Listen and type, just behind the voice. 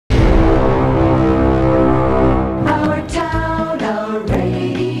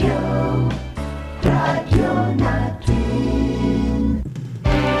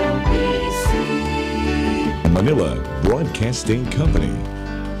Broadcasting Company.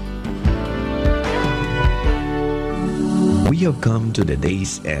 We have come to the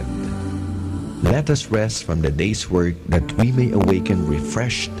day's end. Let us rest from the day's work that we may awaken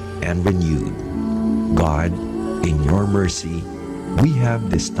refreshed and renewed. God, in your mercy, we have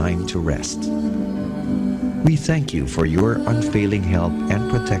this time to rest. We thank you for your unfailing help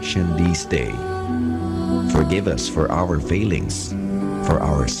and protection this day. Forgive us for our failings, for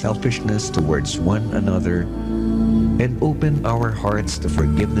our selfishness towards one another, and open our hearts to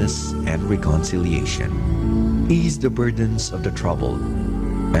forgiveness and reconciliation. Ease the burdens of the troubled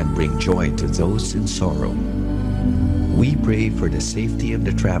and bring joy to those in sorrow. We pray for the safety of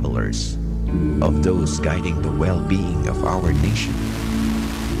the travelers, of those guiding the well-being of our nation,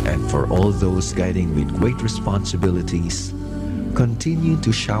 and for all those guiding with great responsibilities. Continue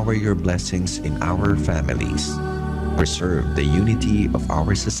to shower your blessings in our families. Preserve the unity of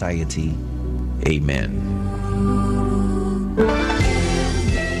our society. Amen.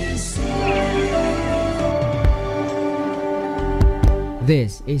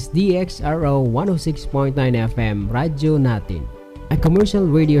 This is DXRO 106.9 FM Radyo Natin, a commercial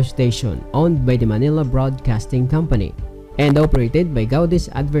radio station owned by the Manila Broadcasting Company and operated by Gaudis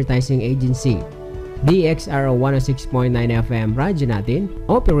Advertising Agency. DXRO 106.9 FM Radyo Natin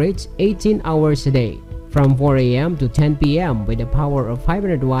operates 18 hours a day from 4 a.m. to 10 p.m. with a power of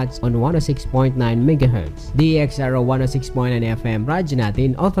 500 watts on 106.9 MHz. DXRO 106.9 FM Radyo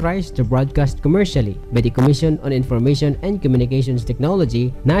Natin authorized to broadcast commercially by the Commission on Information and Communications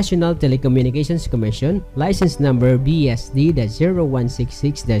Technology, National Telecommunications Commission, license number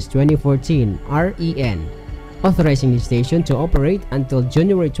BSD-0166-2014 REN, authorizing the station to operate until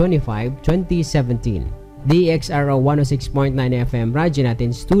January 25, 2017. DXRO 106.9 FM Radyo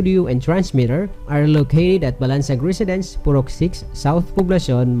Natin studio and transmitter are located at Balansag Residence, Purok 6, South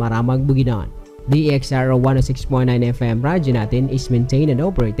Poblacion, Maramag, Bukidnon. DXRO 106.9 FM Radyo Natin is maintained and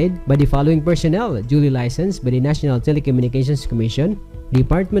operated by the following personnel duly licensed by the National Telecommunications Commission,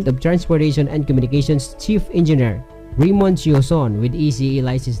 Department of Transportation and Communications Chief Engineer Raymond Chioson with ECE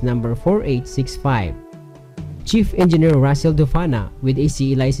license number 4865. Chief Engineer Russell Dufana with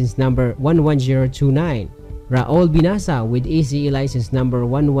ECE license number 11029, Raul Binasa with ECE license number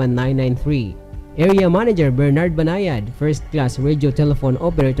 11993, Area Manager Bernard Banayad, First Class Radio Telephone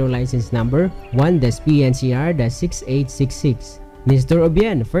Operator license number 1-PNCR-6866, Mr.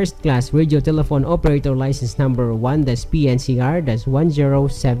 Obien, First Class Radio Telephone Operator license number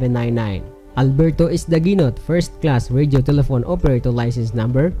 1-PNCR-10799, Alberto Isdaginot, First Class Radio Telephone Operator License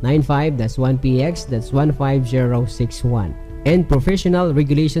Number 95-1PX-15061, and Professional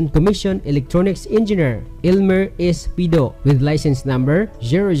Regulation Commission Electronics Engineer Ilmer S. Pido with License Number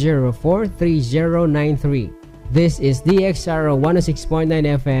 0043093. This is DXRO 106.9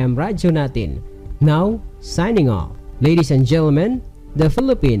 FM Radyo Natin. Now, signing off. Ladies and gentlemen, the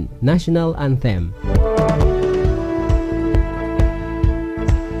Philippine National Anthem.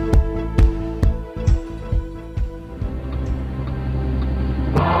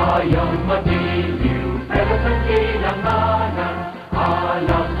 Bayang matiliw, pero sa kailanganan,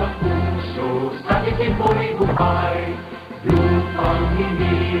 alam ng puso, sa isip mo'y buhay. Lupang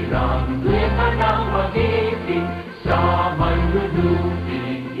hinirang, luya ng mag-ibig, sa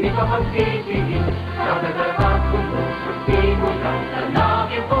manlulupig, ikapagsisingin, sa nagtatag puno, sa simo ng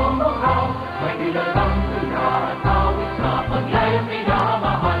talagin pumukaw, may nilalang tula at awit sa paglayang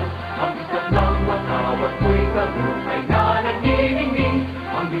minamahal, ang isang ng watawat mo'y kabuk ay nanagniningning,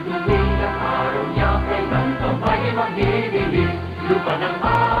 ang bituin at araw niya kailan kamay magdidilig. Lupa ng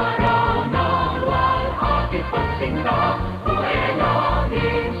araw na wal ating pagsinta, buhay na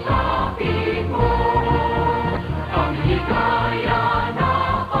natin.